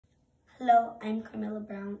Hello, I'm Carmela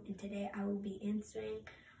Brown, and today I will be answering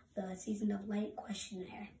the Season of Light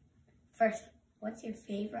questionnaire. First, what's your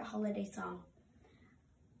favorite holiday song?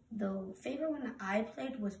 The favorite one that I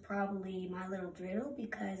played was probably My Little Dreidel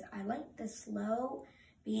because I like the slow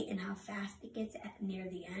beat and how fast it gets near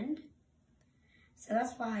the end. So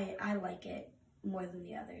that's why I like it more than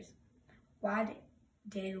the others. Why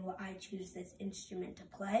do I choose this instrument to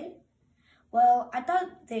play? Well, I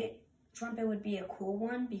thought the trumpet would be a cool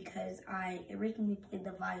one because I originally played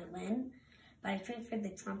the violin, but I transferred the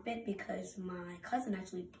trumpet because my cousin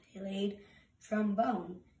actually played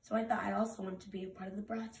trombone. So I thought I also wanted to be a part of the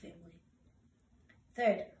brass family.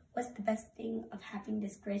 Third, what's the best thing of having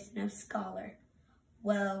this Grace Note scholar?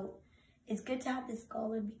 Well, it's good to have this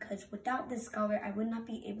scholar because without this scholar, I would not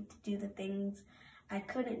be able to do the things I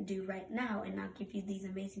couldn't do right now and not give you these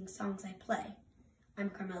amazing songs I play. I'm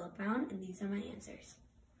Carmela Brown, and these are my answers.